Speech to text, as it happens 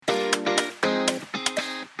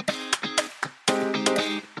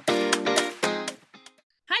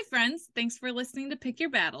friends. Thanks for listening to Pick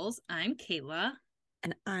Your Battles. I'm Kaela.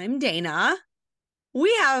 And I'm Dana.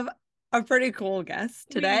 We have a pretty cool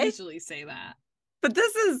guest today. We usually say that. But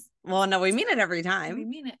this is, well, no, we mean it every time. We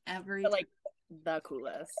mean it every time. Like, the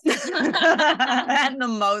coolest. And the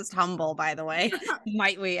most humble, by the way,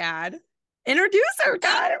 might we add. Introduce her,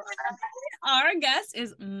 guys. Our guest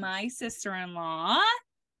is my sister-in-law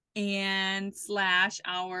and /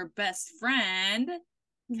 our best friend,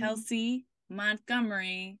 Kelsey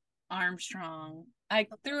Montgomery Armstrong. I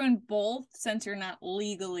threw in both since you're not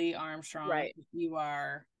legally Armstrong. Right. You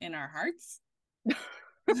are in our hearts.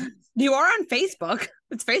 You are on Facebook.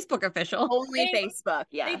 It's Facebook official. Only Facebook,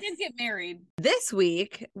 yeah. They did get married. This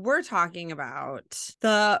week, we're talking about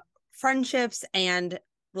the friendships and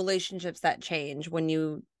relationships that change when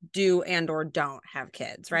you do and or don't have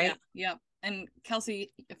kids, right? Yep. And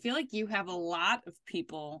Kelsey, I feel like you have a lot of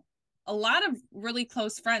people, a lot of really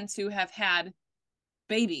close friends who have had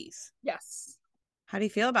babies. Yes. How do you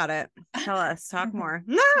feel about it? Tell us. Talk more.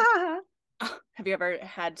 Have you ever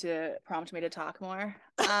had to prompt me to talk more?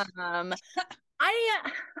 I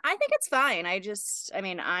think it's fine.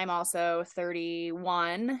 I'm also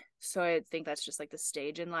 31, so I think that's just like the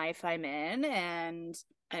stage in life I'm in. And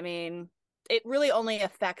I mean, it really only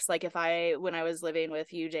affects like when I was living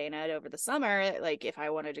with you, Dana, over the summer, like if I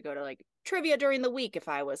wanted to go to like trivia during the week if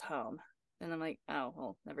I was home. And I'm like, oh,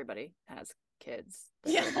 well, everybody has kids.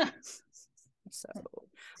 Yeah. So,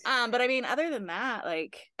 but I mean, other than that,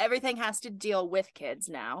 like everything has to deal with kids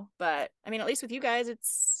now. But I mean, at least with you guys,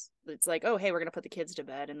 it's like, oh, hey, we're gonna put the kids to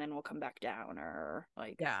bed and then we'll come back down, or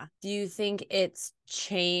like, yeah. Do you think it's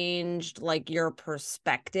changed like your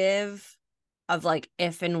perspective of like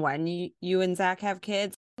if and when you and Zach have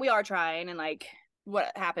kids? We are trying, and like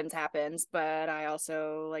what happens, but I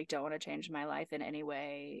also like don't want to change my life in any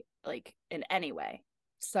way, like in any way.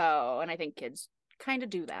 So, and I think kids kind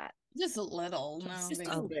of do that. Just a little. Just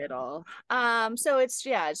a little. So it's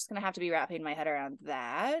just gonna have to be wrapping my head around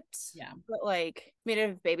that. Yeah. But like, I mean,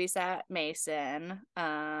 I've babysat Mason.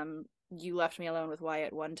 You left me alone with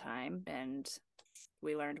Wyatt one time, and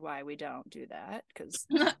we learned why we don't do that, because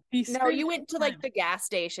no, you went to like the gas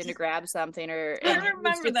station to grab something, or I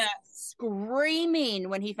remember that screaming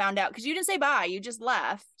when he found out, because you didn't say bye, you just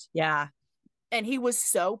left. Yeah. And he was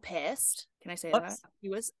so pissed. Can I say that? He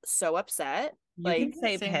was so upset. You like, can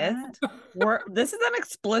say pissed. This is an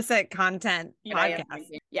explicit content podcast.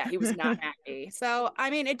 Yeah, he was not happy. So, I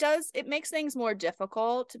mean, it makes things more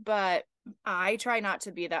difficult, but I try not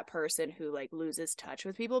to be that person who like loses touch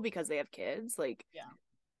with people because they have kids. Like, yeah,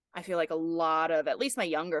 I feel like a lot of, at least my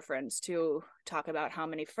younger friends too, talk about how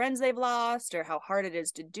many friends they've lost or how hard it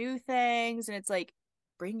is to do things. And it's like,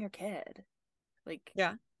 bring your kid. Like,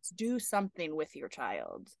 yeah, do something with your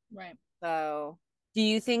child. Right. So, do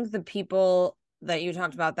you think the people that you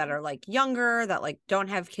talked about that are like younger, that like don't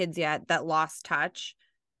have kids yet, that lost touch,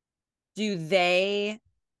 do they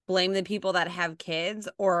blame the people that have kids,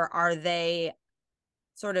 or are they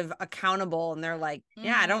sort of accountable and they're like,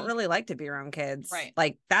 yeah, I don't really like to be around kids, right,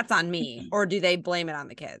 like that's on me? Or do they blame it on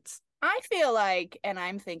the kids? I feel like, and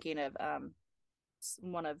I'm thinking of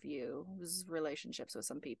one of you's relationships with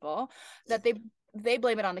some people, that they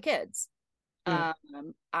blame it on the kids.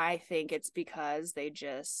 I think it's because they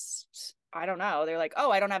just, I don't know, they're like,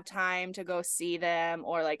 oh, I don't have time to go see them,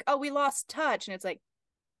 or like, oh, we lost touch. And it's like,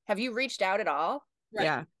 have you reached out at all? Right.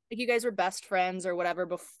 Yeah, like you guys were best friends or whatever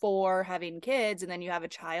before having kids, and then you have a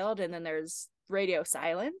child, and then there's radio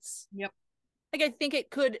silence. Yep. Like, I think it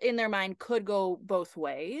could, in their mind, could go both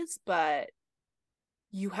ways, but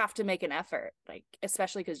you have to make an effort, like,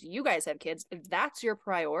 especially because you guys have kids. If that's your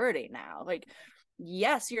priority now, like,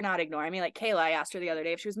 yes, you're not ignoring me. Like Kaela, I asked her the other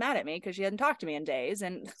day if she was mad at me because she hadn't talked to me in days,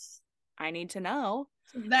 and I need to know.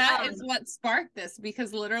 That is what sparked this,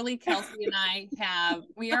 because literally Kelsey and I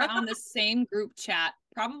we are on the same group chat,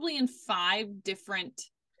 probably in 5 different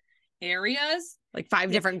areas, like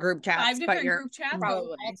 5 different group chats, 5 different group chats,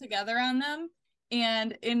 all together on them.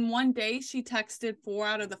 And in one day she texted 4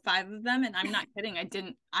 out of the 5 of them, and I'm not kidding,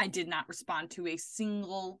 I did not respond to a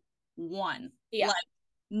single one. Yeah. Like,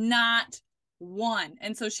 not one.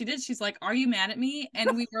 And so she's like, are you mad at me?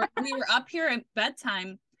 And we were up here at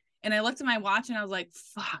bedtime, and I looked at my watch and I was like,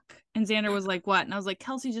 fuck. And Xander was like, what? And I was like,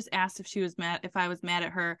 Kelsey just asked if I was mad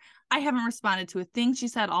at her. I haven't responded to a thing she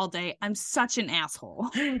said all day. I'm such an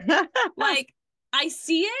asshole. Like, I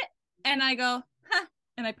see it and I go, huh,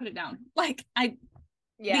 and I put it down. Like, then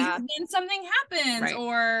something happens, right,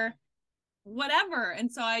 or whatever.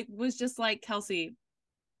 And so I was just like, Kelsey,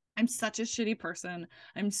 I'm such a shitty person.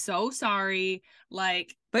 I'm so sorry.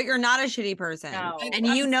 Like, but you're not a shitty person. No. And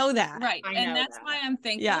you know that. Right. And that's why I'm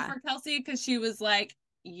thankful for Kelsey, because she was like,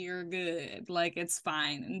 you're good. Like, it's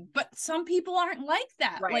fine. But some people aren't like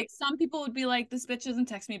that. Right. Like, some people would be like, this bitch doesn't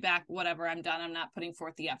text me back. Whatever, I'm done. I'm not putting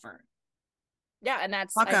forth the effort. Yeah, and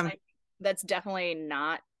that's that's definitely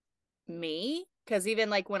not me. Because even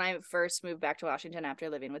like when I first moved back to Washington after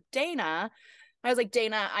living with Dana, I was like,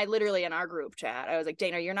 Dana, I literally in our group chat, I was like,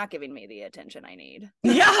 Dana, you're not giving me the attention I need.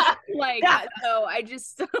 Yeah. Like, Yeah. so I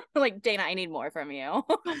just like, Dana, I need more from you.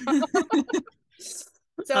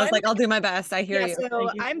 So I was like, I'll do my best. I hear you. So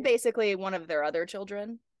I'm basically one of their other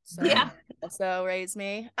children. So Yeah. also raised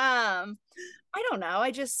me. I don't know.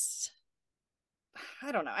 I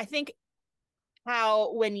don't know. I think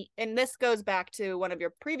how and this goes back to one of your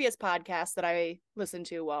previous podcasts that I listened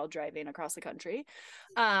to while driving across the country,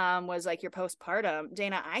 was like your postpartum.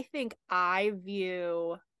 Dana, I think I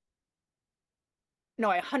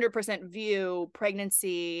 100% view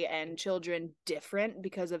pregnancy and children different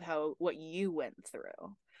because of what you went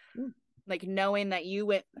through. Mm. Like knowing that you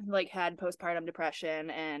had postpartum depression,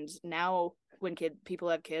 and now when people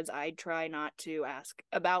have kids, I try not to ask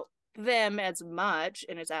about them as much,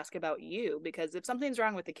 and it's ask about you, because if something's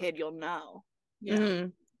wrong with the kid, you'll know. Yeah. Mm-hmm.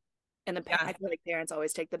 And I feel like parents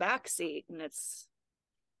always take the back seat, and that's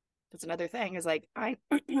another thing is like,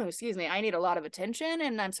 excuse me, I need a lot of attention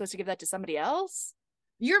and I'm supposed to give that to somebody else.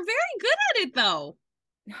 You're very good at it though.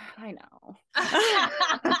 I know.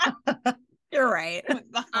 You're right.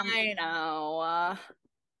 I know.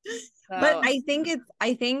 But I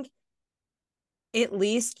think at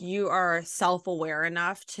least you are self-aware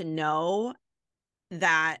enough to know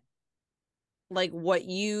that like what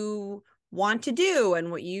you want to do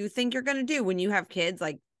and what you think you're going to do when you have kids,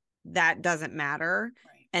 like that doesn't matter.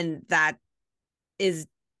 Right. And that is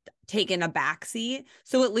taking a backseat.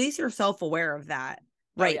 So at least you're self-aware of that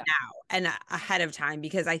now and ahead of time,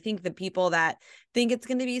 because I think the people that think it's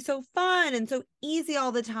going to be so fun and so easy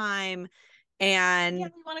all the time, and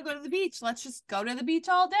we want to go to the beach, let's just go to the beach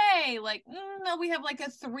all day. Like, no, we have like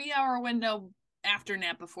a 3-hour window after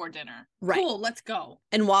nap before dinner. Right. Cool, let's go.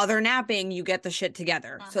 And while they're napping, you get the shit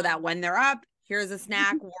together so that when they're up, here's a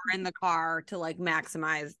snack. We're in the car to like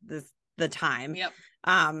maximize the time. Yep.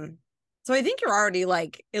 So I think you're already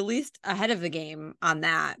like at least ahead of the game on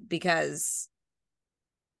that, because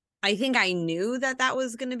I think I knew that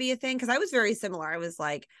was going to be a thing, because I was very similar. I was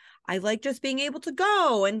like, I like just being able to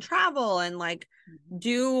go and travel and like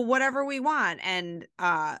do whatever we want. And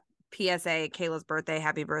PSA, Kaela's birthday.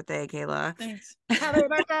 Happy birthday, Kaela. Thanks. Happy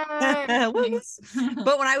birthday.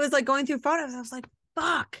 But when I was like going through photos, I was like,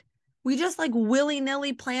 fuck, we just like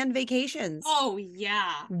willy-nilly planned vacations. Oh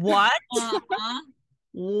yeah. What?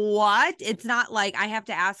 What? It's not like I have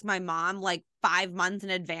to ask my mom like 5 months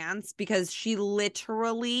in advance, because she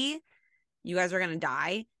literally, you guys are going to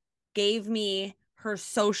die, gave me her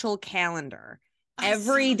social calendar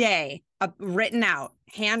every day, written out,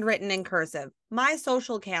 handwritten in cursive. My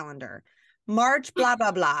social calendar. March, blah,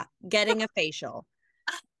 blah, blah, getting a facial.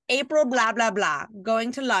 April, blah, blah, blah,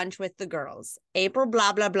 going to lunch with the girls. April,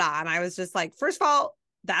 blah, blah, blah. And I was just like, first of all,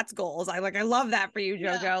 that's goals. I love that for you,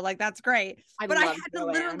 JoJo. Yeah. Like, that's great. But I had to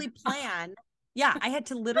literally plan. Yeah, I had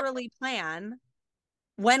to literally plan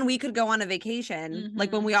when we could go on a vacation. Mm-hmm.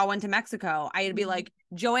 Like when we all went to Mexico, I'd be like,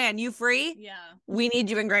 Joanne, you free? Yeah. We need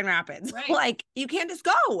you in Grand Rapids. Right. Like, you can't just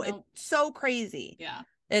go. Nope. It's so crazy. Yeah.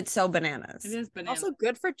 It's so bananas. It is bananas. Also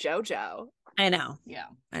good for JoJo. I know. Yeah.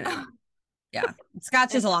 I know. Yeah.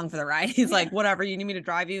 Scott's just along for the ride. He's like, whatever, you need me to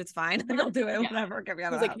drive you, it's fine. I'll do it. Yeah. Whatever. Get me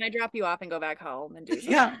out of the house. Can I drop you off and go back home and do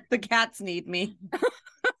something? Yeah. The cats need me.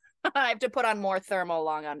 I have to put on more thermal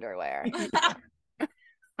long underwear.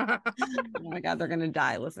 Oh my God, they're gonna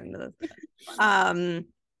die listening to this.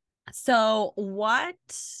 So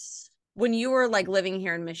when you were like living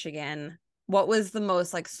here in Michigan, what was the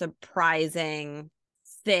most like surprising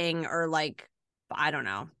thing, or like, I don't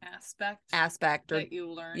know, aspect or that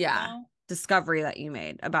you learned? Yeah. About? Discovery that you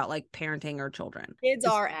made about like parenting or children? Kids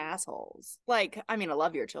are assholes. Like, I mean, I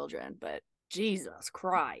love your children, but Jesus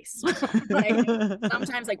Christ. Like,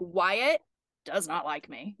 sometimes like Wyatt does not like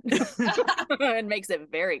me. It makes it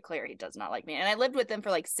very clear he does not like me. And I lived with them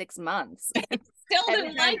for like 6 months. Still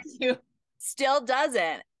didn't like you. Still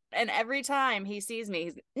doesn't. And every time he sees me,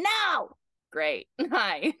 he's no. Great.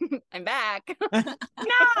 Hi. I'm back.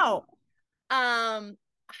 No. I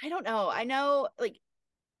don't know. I know like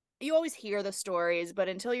you always hear the stories, but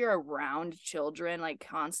until you're around children like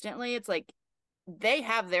constantly, it's like they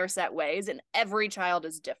have their set ways and every child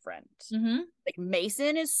is different. Mm-hmm. Like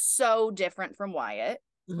Mason is so different from Wyatt.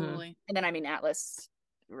 Totally. And then I mean Atlas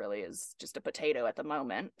really is just a potato at the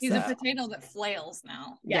moment. He's a potato that flails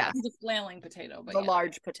now. Yeah. He's a flailing potato, but a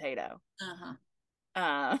large potato.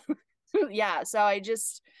 Uh-huh. Yeah, so I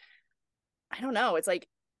don't know. It's like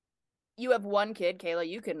you have one kid, Kaela,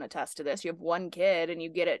 you can attest to this. You have one kid and you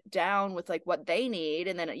get it down with like what they need.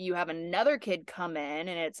 And then you have another kid come in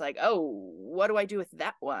and it's like, oh, what do I do with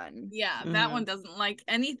that one? Yeah, that one doesn't like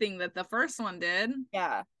anything that the first one did.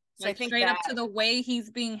 Yeah. So Like I think straight up to the way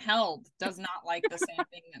he's being held does not like the same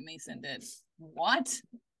thing that Mason did. What?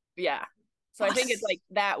 Yeah. So I think it's like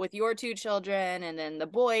that with your two children and then the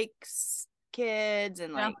Boyk's kids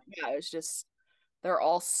and like, yeah, it's just, they're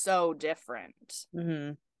all so different.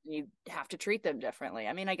 You have to treat them differently.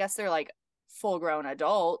 I mean, I guess they're like full grown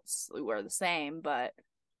adults who are the same, but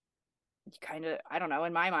you kind of, I don't know,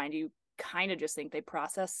 in my mind, you kind of just think they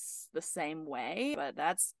process the same way, but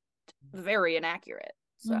that's very inaccurate.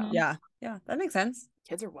 So yeah, that makes sense.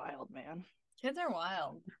 Kids are wild, man. Kids are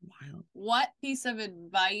wild. They're wild. What piece of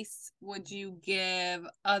advice would you give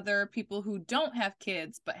other people who don't have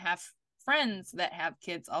kids but have friends that have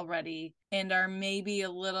kids already and are maybe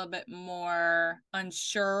a little bit more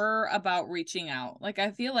unsure about reaching out? Like,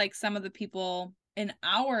 I feel like some of the people in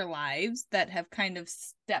our lives that have kind of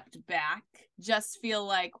stepped back just feel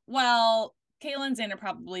like, well, Kaela and Xander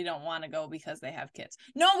probably don't want to go because they have kids.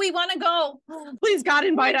 No, we want to go. Please, God,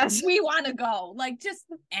 invite us. We want to go. Like, just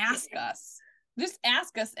ask us. Just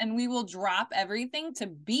ask us and we will drop everything to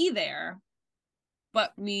be there.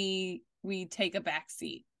 But we take a back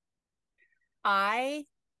seat. I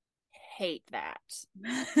hate that.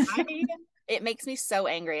 It makes me so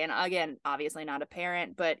angry. And again, obviously not a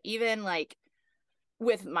parent, but even like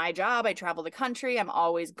with my job, I travel the country. I'm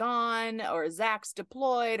always gone, or Zach's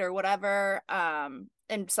deployed or whatever. And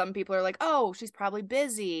some people are like, oh, she's probably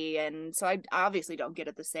busy. And so I obviously don't get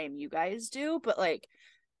it the same you guys do, but like,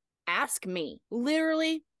 ask me.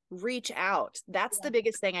 Literally reach out. That's the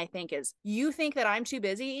biggest thing I think is you think that I'm too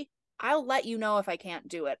busy. I'll let you know if I can't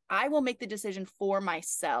do it. I will make the decision for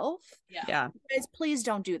myself. Yeah. Guys, please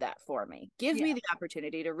don't do that for me. Give me the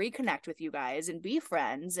opportunity to reconnect with you guys and be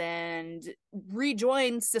friends and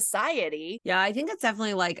rejoin society. Yeah, I think it's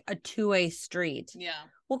definitely like a two-way street. Yeah.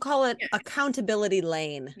 We'll call it accountability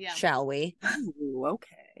lane, shall we? Ooh,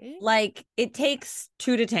 okay. Like it takes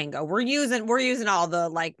two to tango. We're using all the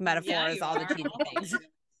like metaphors, all the cheesy things.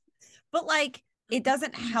 But like it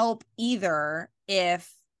doesn't help either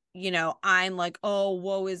if I'm like, oh,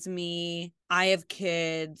 woe is me. I have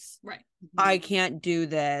kids. Right. I can't do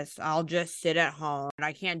this. I'll just sit at home and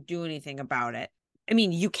I can't do anything about it. I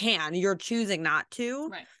mean, you can. You're choosing not to.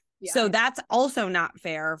 Right. Yeah. So that's also not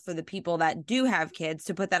fair for the people that do have kids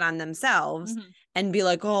to put that on themselves and be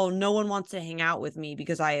like, oh, no one wants to hang out with me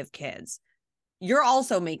because I have kids. You're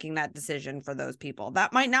also making that decision for those people.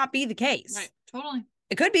 That might not be the case. Right. Totally.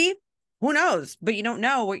 It could be. Who knows? But you don't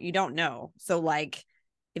know what you don't know. So like,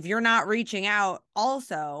 if you're not reaching out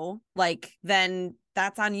also, like, then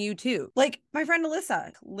that's on you too. Like my friend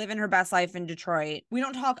Alyssa, living her best life in Detroit. We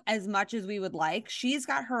don't talk as much as we would like. She's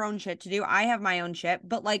got her own shit to do. I have my own shit,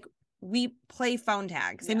 but like we play phone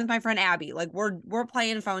tag. Same with my friend Abby. Like we're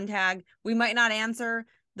playing phone tag. We might not answer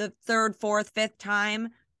the third, fourth, fifth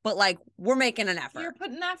time, but like we're making an effort. You're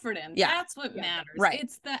putting effort in. Yeah. That's what matters. Right.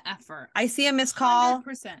 It's the effort. I see a missed call.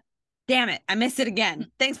 100%. Damn it, I missed it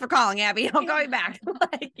again. Thanks for calling, Abby. I'll call you back.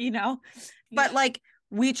 Like, but like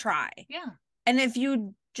we try. Yeah. And if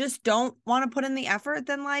you just don't want to put in the effort,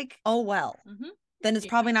 then like, oh, well, then it's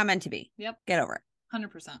probably not meant to be. Yep. Get over it.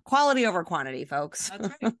 100%. Quality over quantity, folks.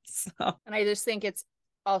 That's right. And I just think it's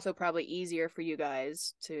also probably easier for you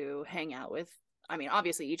guys to hang out with. I mean,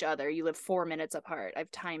 obviously each other. You live 4 minutes apart.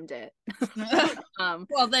 I've timed it.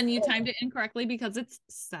 Well, then you timed it incorrectly because it's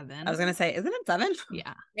 7. I was gonna say, isn't it 7?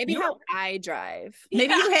 Yeah. Maybe how I drive.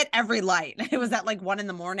 Maybe you hit every light. It was at like 1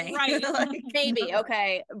 a.m. Right. Like, maybe.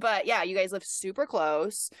 Okay. But yeah, you guys live super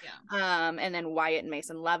close. Yeah. And then Wyatt and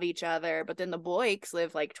Mason love each other. But then the Boykes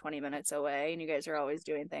live like 20 minutes away and you guys are always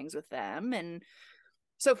doing things with them. And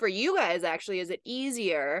so for you guys, actually, is it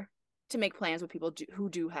easier to make plans with people who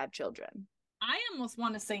do have children? I almost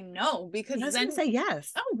want to say no because I was then gonna say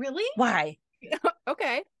yes. Oh, really? Why?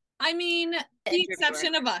 Okay. I mean, the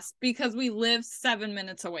exception of us because we live 7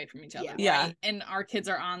 minutes away from each other. Yeah. Right? And our kids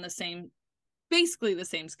are on basically the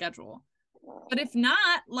same schedule. But if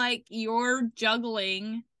not, like you're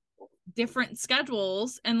juggling different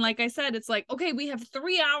schedules. And like I said, it's like, okay, we have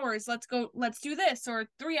 3 hours. Let's go. Let's do this. Or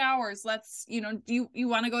 3 hours. Let's, do you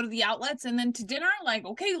want to go to the outlets and then to dinner? Like,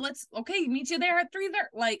 okay, meet you there at 3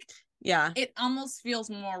 there. Like, yeah, it almost feels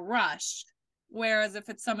more rushed. Whereas if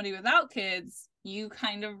it's somebody without kids, you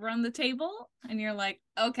kind of run the table and you're like,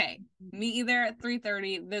 okay, meet you there at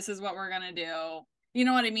 3:30. This is what we're going to do. You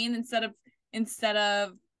know what I mean? Instead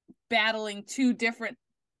of battling 2 different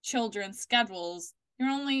children's schedules,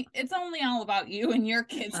 It's only all about you and your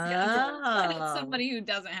kids. When it's Oh. somebody who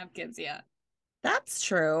doesn't have kids yet. That's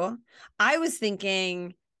true. I was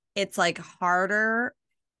thinking it's like harder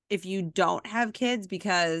if you don't have kids,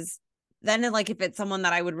 because then like if it's someone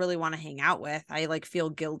that I would really want to hang out with, I like feel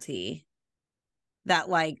guilty that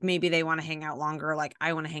like maybe they want to hang out longer, like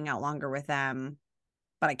I want to hang out longer with them,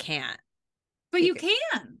 but I can't. But you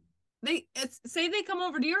can. Say they come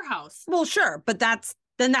over to your house. Well, sure, but that's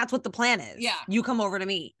what the plan is. Yeah. You come over to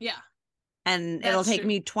me. Yeah. And it'll take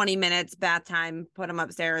me 20 minutes, bath time, put them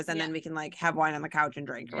upstairs, and then we can like have wine on the couch and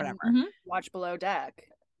drink or whatever. Mm-hmm. Watch Below Deck.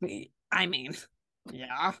 I mean,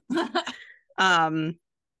 yeah.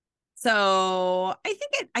 So I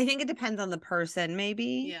think it depends on the person,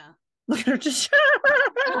 maybe. Yeah. Look at her just.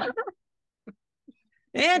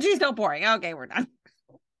 And she's still pouring. Okay, we're done.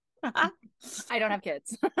 I don't have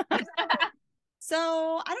kids. So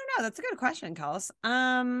I don't know. That's a good question, Kels.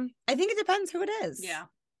 I think it depends who it is. Yeah.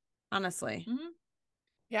 Honestly. Mm-hmm.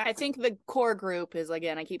 Yeah, I think the core group is,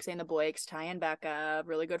 again, I keep saying the Blakes, Ty and Becca,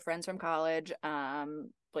 really good friends from college.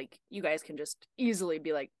 Like you guys can just easily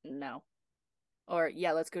be like, no. Or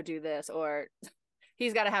yeah, let's go do this. Or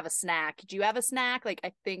he's got to have a snack. Do you have a snack? Like,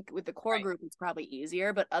 I think with the core group, it's probably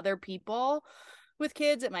easier, but other people with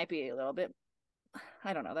kids, it might be a little bit,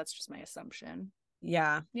 I don't know. That's just my assumption.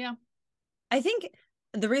 Yeah. Yeah. I think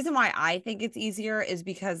the reason why I think it's easier is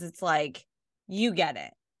because it's like, you get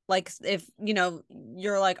it. Like if,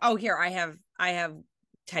 you're like, oh, here, I have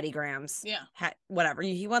Teddy Grahams. Yeah. Whatever.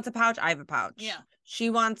 He wants a pouch. I have a pouch. Yeah. She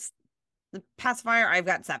wants the pacifier. I've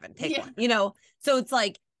got 7. Take one, so it's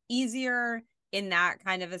like easier in that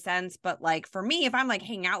kind of a sense. But like for me, if I'm like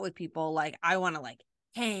hanging out with people, like I want to like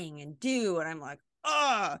hang and do, and I'm like,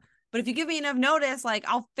 oh, but if you give me enough notice, like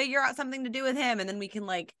I'll figure out something to do with him, and then we can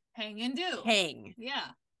like hang and do. Yeah.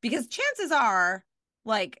 Because chances are,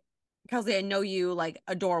 like, Kelsey, I know you like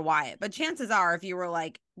adore Wyatt, but chances are if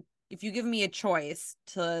you give me a choice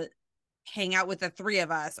to hang out with the 3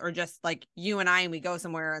 of us or just like you and I and we go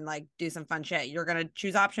somewhere and like do some fun shit, you're going to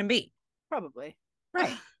choose option B. Probably.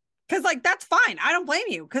 Right. Because like, that's fine. I don't blame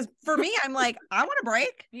you. Because for me, I'm like, I want a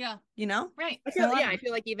break. Yeah. Right. I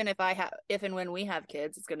feel like even if and when we have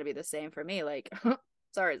kids, it's going to be the same for me. Like,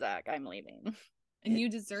 sorry, Zach, I'm leaving. And you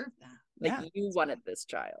deserve that. Like you wanted this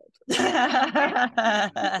child.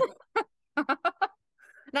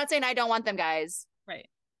 Not saying I don't want them, guys. Right.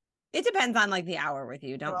 It depends on like the hour with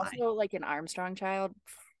you. Don't lie. Also, like an Armstrong child.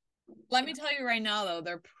 Let me tell you right now, though,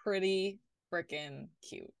 they're pretty freaking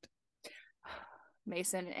cute.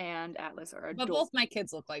 Mason and Atlas are adorable. But both my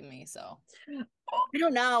kids look like me, so I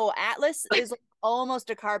don't know. Atlas is like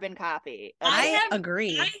almost a carbon copy. I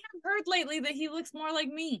agree. I have heard lately that he looks more like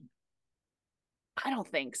me. I don't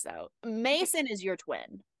think so. Mason is your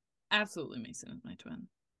twin. Absolutely, Mason is my twin.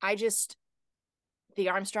 The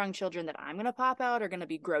Armstrong children that I'm going to pop out are going to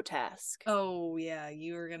be grotesque. Oh, yeah.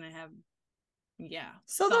 You are going to have,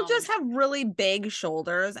 So they'll just have really big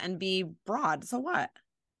shoulders and be broad. So what?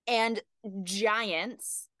 And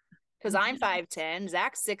giants, because I'm 5'10",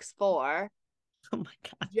 Zach's 6'4". Oh my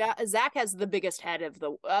God. Zach has the biggest head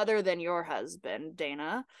other than your husband,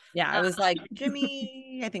 Dana. Yeah, I was like,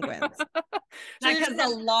 Jimmy, I think wins. Zach has the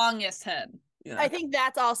longest head. Yeah. I think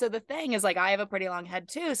that's also the thing is like I have a pretty long head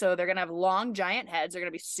too. So they're going to have long giant heads. They're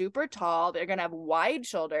going to be super tall. They're going to have wide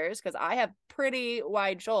shoulders because I have pretty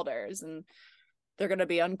wide shoulders, and they're going to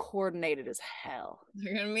be uncoordinated as hell.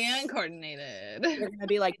 They're going to be uncoordinated. They're going to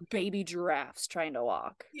be like baby giraffes trying to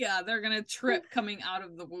walk. Yeah, they're going to trip coming out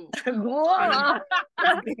of the womb.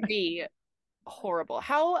 It'd be horrible.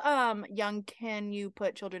 How young can you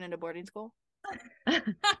put children into boarding school?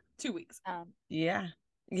 2 weeks. Yeah.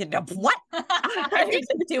 What? I think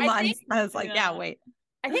 2 months. I was like, yeah, wait.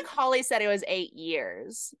 I think Holly said it was 8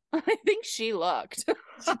 years. I think she looked.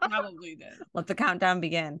 She probably did. Let the countdown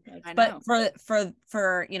begin. I but know.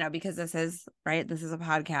 for because this is a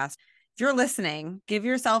podcast. If you're listening, give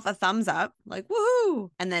yourself a thumbs up, like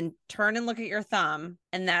woohoo, and then turn and look at your thumb,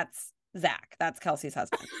 and that's Zach. That's Kelsey's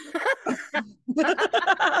husband.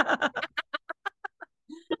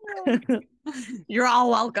 You're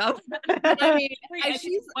all welcome. I mean, I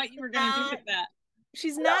see what you were going to do with that.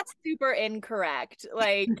 She's not super incorrect.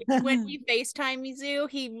 Like when he FaceTimes you,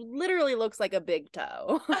 he literally looks like a big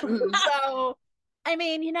toe. So, I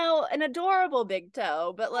mean, an adorable big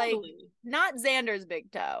toe, but like not Xander's big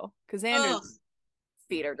toe because Xander's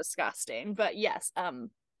feet are disgusting. But yes,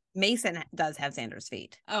 Mason does have Xander's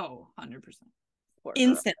feet. Oh, 100%.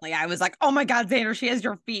 Instantly, I was like, "Oh my God, Xander, she has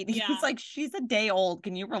your feet." Yeah. He's like, "She's a day old.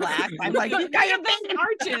 Can you relax?" I'm like, "You got your big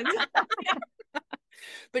arches."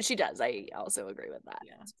 But she does. I also agree with that.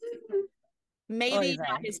 Yeah. Maybe Oy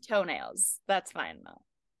not vey. his toenails. That's fine though.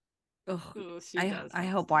 Ugh. Ooh, she I does.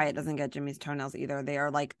 hope Wyatt doesn't get Jimmy's toenails either. They are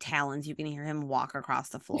like talons. You can hear him walk across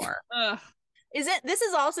the floor. Ugh. This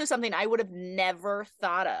is also something I would have never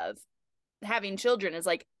thought of having children is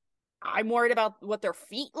like, I'm worried about what their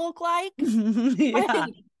feet look like. Yeah.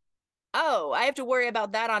 Oh, I have to worry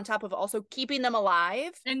about that on top of also keeping them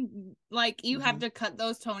alive. And like you have to cut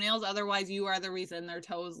those toenails, otherwise you are the reason their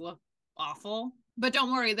toes look awful. But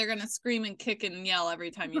don't worry, they're gonna scream and kick and yell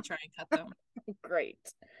every time you try and cut them. Great.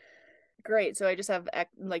 So I just have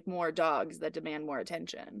like more dogs that demand more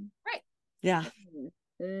attention. Right. Yeah.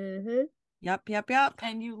 Mm-hmm. Yep.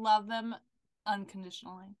 And you love them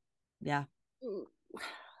unconditionally. Yeah. Ooh.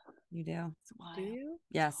 You do. It's wild. Do you?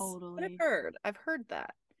 Yes. Totally. I've heard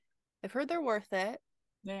that. I've heard they're worth it.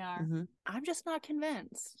 They are. Mm-hmm. I'm just not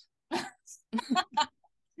convinced.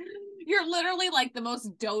 You're literally like the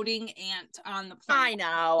most doting aunt on the I planet.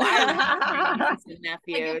 know. I love nieces and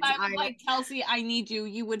nephews. Like if I was like, Kelsey, I need you,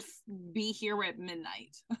 you would be here at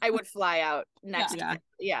midnight. I would fly out next. Yeah.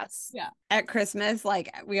 Yes. Yeah. At Christmas,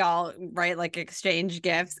 like we all like exchange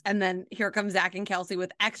gifts, and then here comes Zach and Kelsey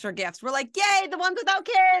with extra gifts. We're like, yay, the ones without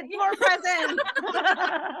kids, more presents.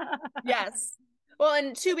 Yes. Well,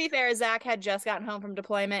 and to be fair, Zach had just gotten home from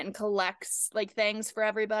deployment and collects like things for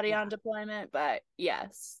everybody on deployment. But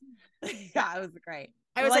yes. Yeah, it was great.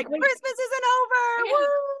 I was like, Christmas isn't over. Yeah. Woo!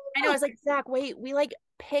 I know. I was like, Zach, wait, we like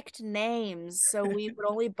picked names so we would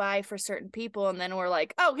only buy for certain people. And then we're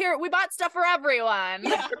like, oh, here, we bought stuff for everyone.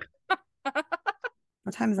 Yeah.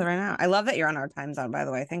 What time is it right now? I love that you're on our time zone, by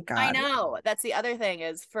the way. Thank God. I know. That's the other thing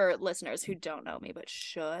is for listeners who don't know me but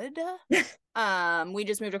should. We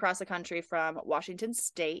just moved across the country from Washington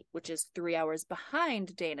State, which is 3 hours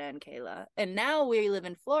behind Dana and Kaela. And now we live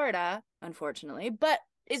in Florida, unfortunately, but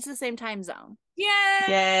it's the same time zone.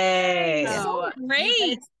 Yay. So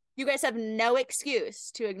great. You guys have no excuse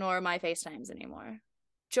to ignore my FaceTimes anymore.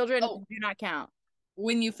 Children do not count.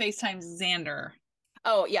 When you FaceTime Xander.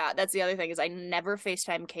 Oh, yeah. That's the other thing is I never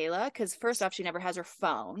FaceTime Kaela because first off, she never has her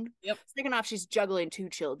phone. Yep. Second off, she's juggling 2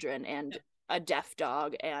 children and a deaf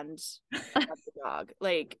dog and a dog.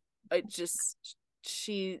 Like, it just,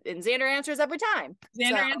 and Xander answers every time.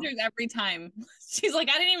 Xander answers every time. She's like,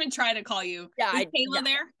 I didn't even try to call you. Yeah. Is Kaela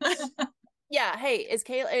there? Yeah. Hey, is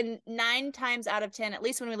Kaela, and 9 times out of 10, at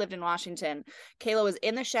least when we lived in Washington, Kaela was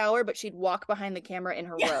in the shower, but she'd walk behind the camera in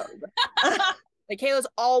her robe. Like Kayla's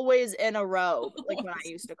always in a robe, like when I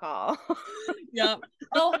used to call. Yep.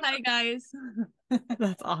 Oh, hi guys.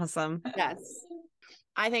 That's awesome. Yes.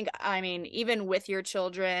 I mean, even with your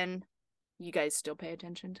children, you guys still pay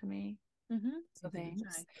attention to me. Mm-hmm. So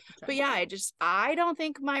thanks. But yeah, I don't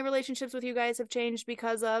think my relationships with you guys have changed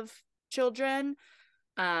because of children.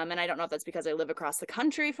 And I don't know if that's because I live across the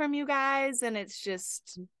country from you guys. And it's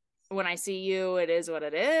just when I see you, it is what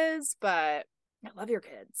it is. But I love your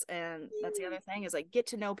kids. And that's the other thing is like get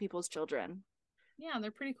to know people's children. Yeah, they're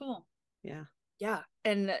pretty cool. Yeah. Yeah.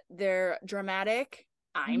 And they're dramatic.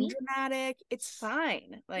 I'm dramatic. It's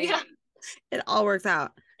fine. Like it all works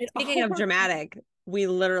out. Speaking of dramatic, we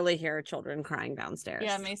literally hear children crying downstairs.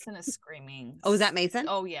 Yeah, Mason is screaming. Oh, is that Mason?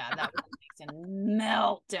 Oh yeah, that was Mason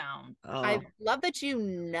meltdown. Oh. I love that you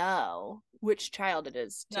know which child it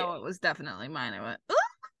is too. No, it was definitely mine. I went.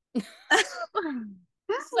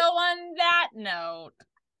 So on that note,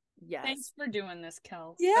 Yes. thanks for doing this,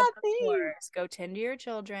 Kels. Yeah, Of course. Go tend to your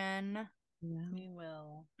children. Yeah. We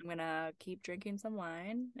will. I'm gonna keep drinking some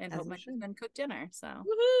wine and As hope we my should. husband cook dinner. So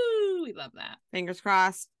Woohoo! We love that. Fingers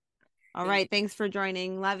crossed. All right. Thanks for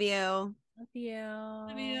joining. Love you. love you.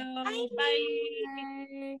 Love you. Bye.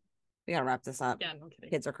 Bye. We gotta wrap this up. Yeah, no kidding.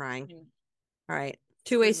 Kids are crying. Mm. All right.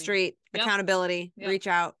 Two-way Screaming. street. Yep. Accountability. Yep. Reach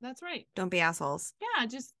out. That's right. Don't be assholes. Yeah,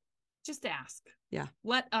 just ask. Yeah.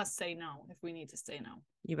 Let us say no if we need to say no.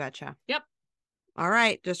 You betcha. Yep. All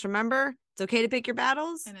right. Just remember, it's okay to pick your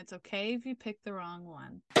battles. And it's okay if you pick the wrong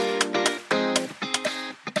one.